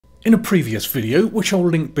In a previous video, which I'll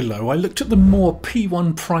link below, I looked at the Mooer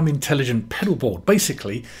P2 Prime intelligent pedal board,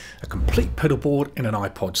 basically a complete pedal board in an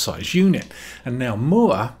iPod size unit. And now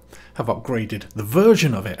Mooer have upgraded the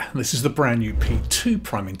version of it. This is the brand new P2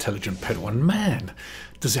 Prime intelligent pedal, and man,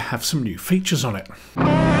 does it have some new features on it.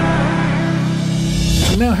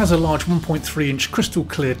 It now has a large 1.3-inch crystal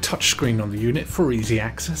clear touchscreen on the unit for easy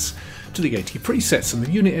access to the 80 presets, and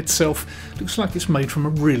the unit itself looks like it's made from a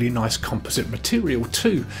really nice composite material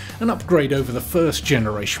too, an upgrade over the first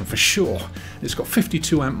generation for sure. It's got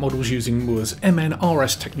 52 amp models using Mooer's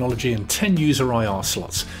MNRS technology and 10 user IR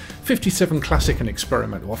slots, 57 classic and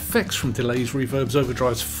experimental effects from delays, reverbs,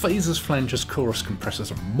 overdrives, phasers, flanges, chorus,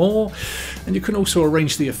 compressors and more. And you can also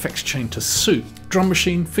arrange the effects chain to suit. Drum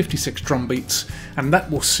machine, 56 drum beats, and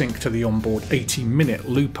that will sync to the onboard 80-minute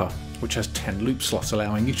looper, which has 10 loop slots,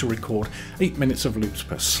 allowing you to record 8 minutes of loops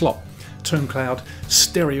per slot. Tone cloud,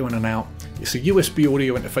 stereo in and out. It's a USB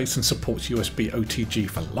audio interface and supports USB OTG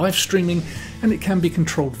for live streaming, and it can be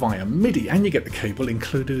controlled via MIDI, and you get the cable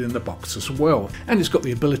included in the box as well. And it's got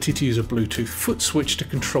the ability to use a Bluetooth foot switch to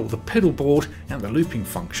control the pedal board and the looping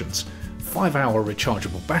functions. 5-hour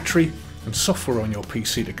rechargeable battery, and software on your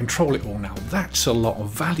PC to control it all. Now that's a lot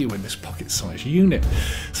of value in this pocket-sized unit.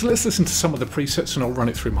 So let's listen to some of the presets, and I'll run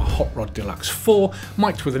it through my Hot Rod Deluxe 4,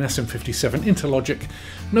 mic'd with an SM57 Interlogic,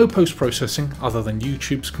 no post-processing other than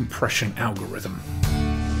YouTube's compression algorithm.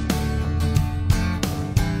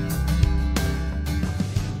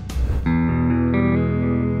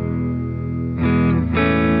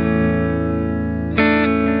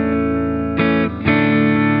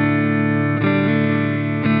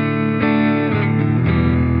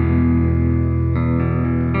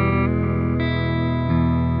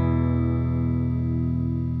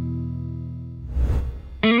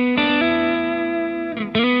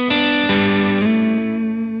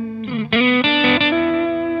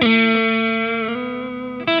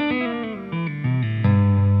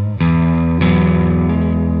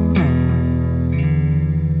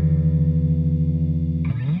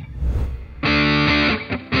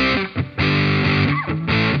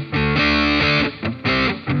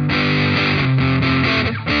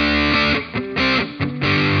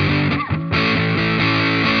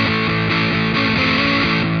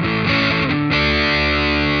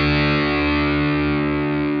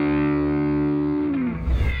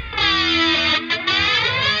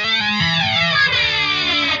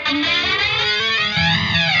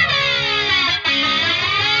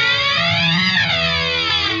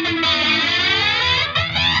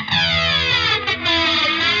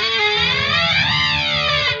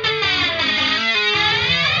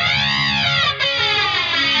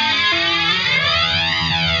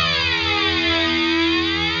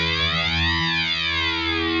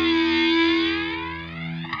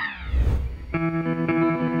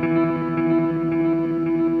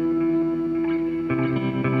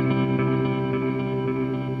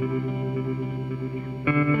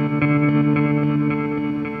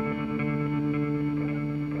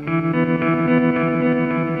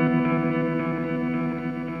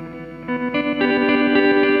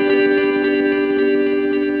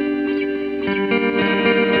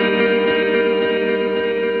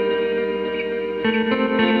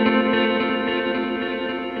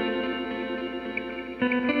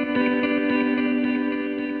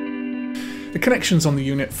 The connections on the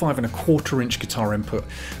unit: 5¼ inch guitar input,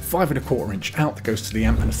 5¼ inch out that goes to the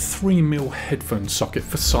amp, and a 3mm headphone socket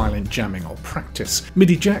for silent jamming or practice.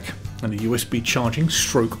 MIDI jack and a USB charging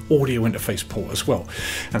stroke audio interface port as well,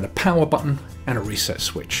 and a power button and a reset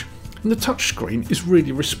switch. And the touchscreen is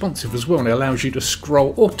really responsive as well, and it allows you to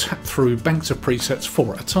scroll or tap through banks of presets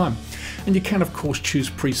 4 at a time. And you can of course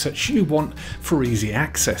choose presets you want for easy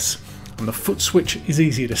access. And the foot switch is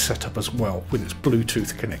easy to set up as well with its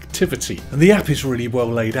Bluetooth connectivity. And the app is really well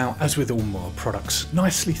laid out, as with all Mooer products,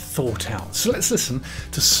 nicely thought out. So let's listen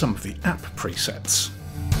to some of the app presets.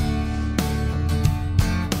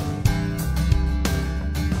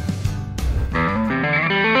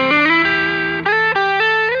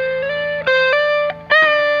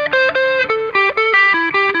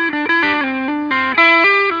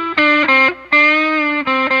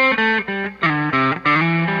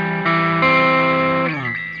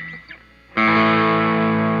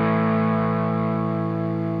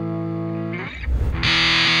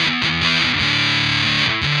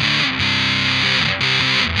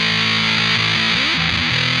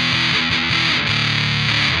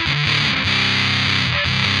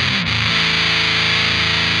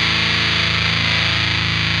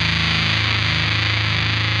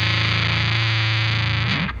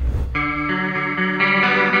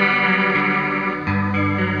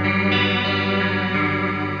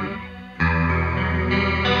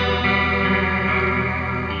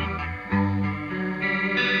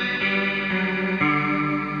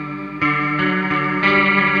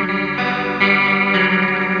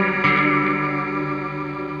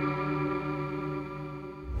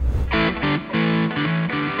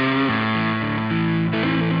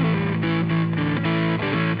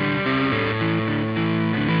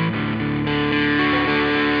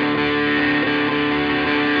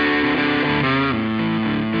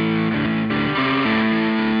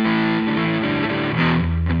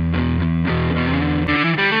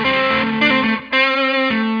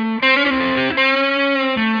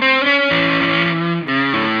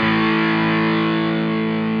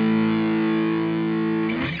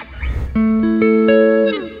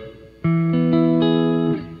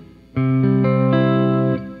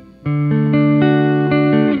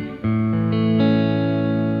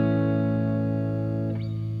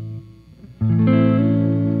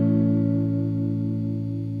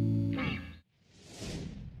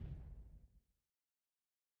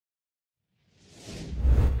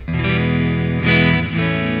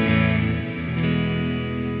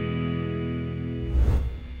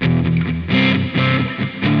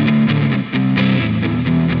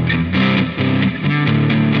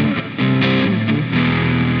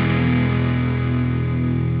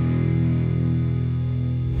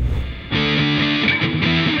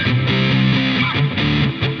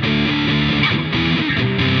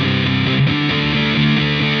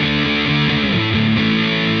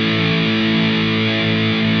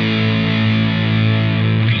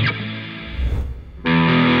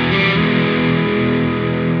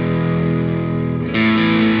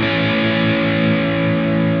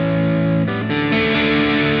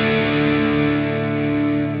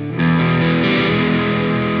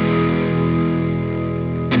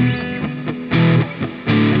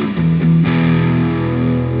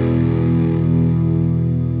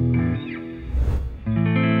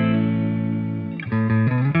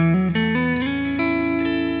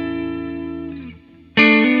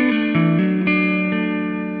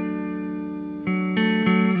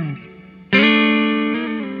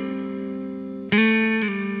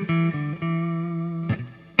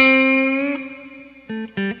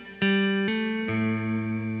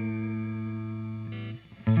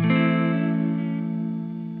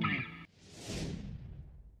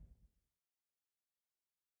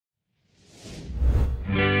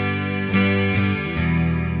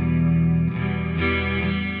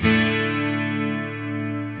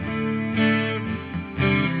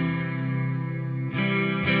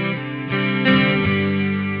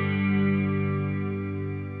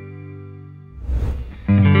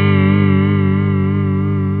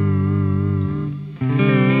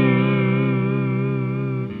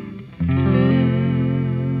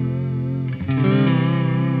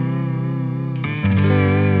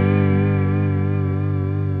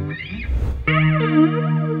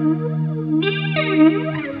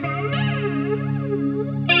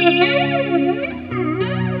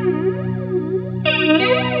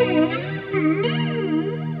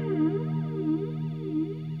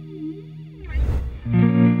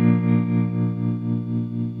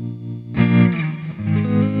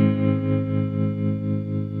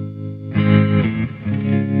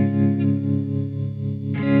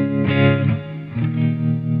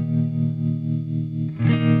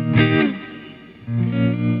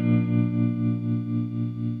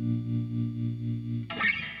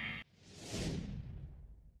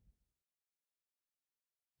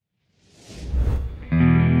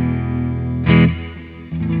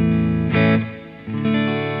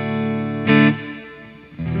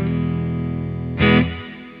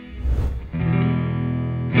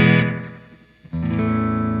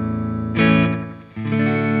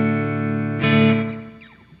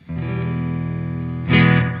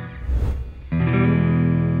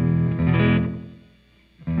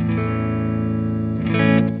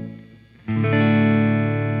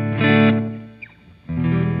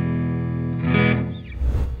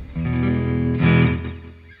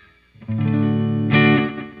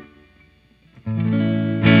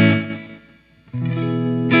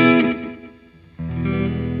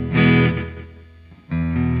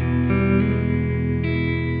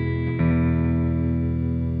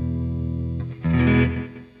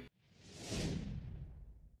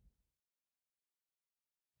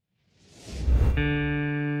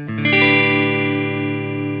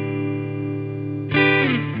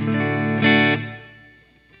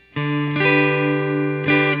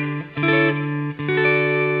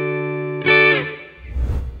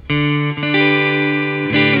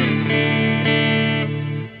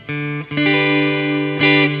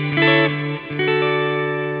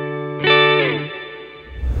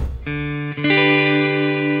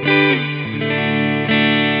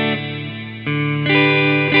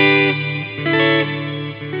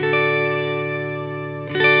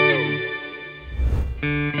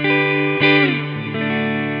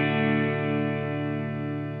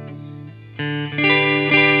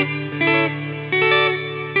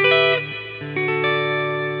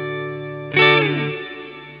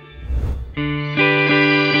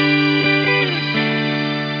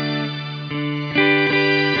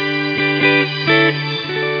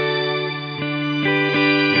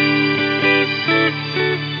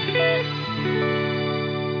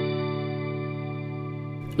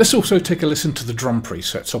 Let's also take a listen to the drum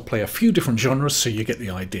presets. I'll play a few different genres so you get the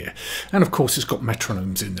idea. And of course it's got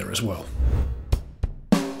metronomes in there as well.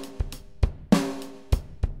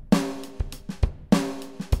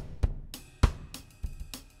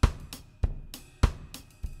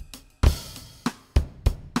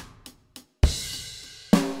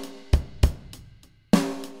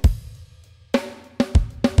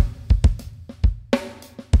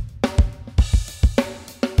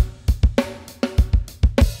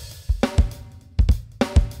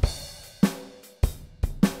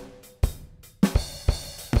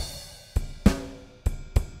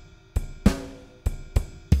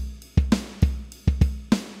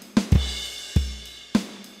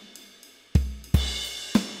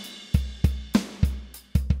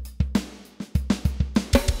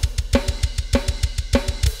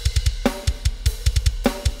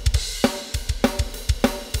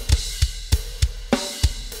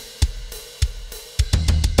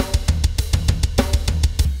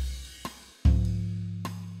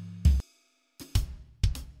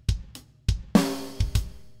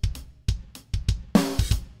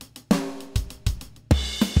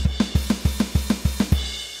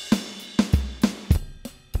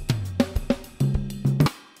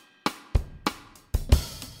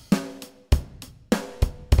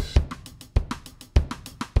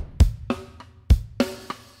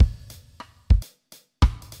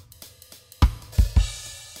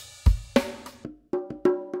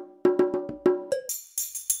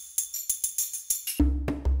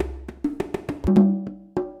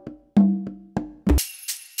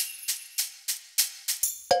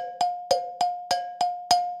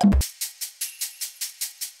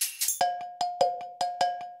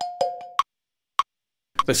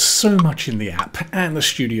 There's so much in the app and the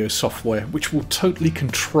studio software which will totally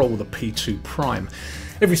control the P2 Prime.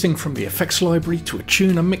 Everything from the effects library to a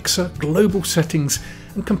tuner, mixer, global settings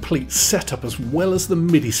and complete setup, as well as the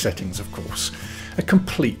MIDI settings of course. A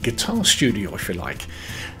complete guitar studio if you like.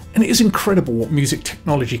 And it is incredible what music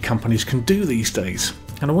technology companies can do these days.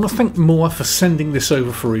 And I want to thank Mooer for sending this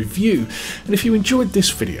over for review. And if you enjoyed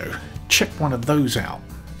this video, check one of those out.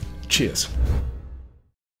 Cheers.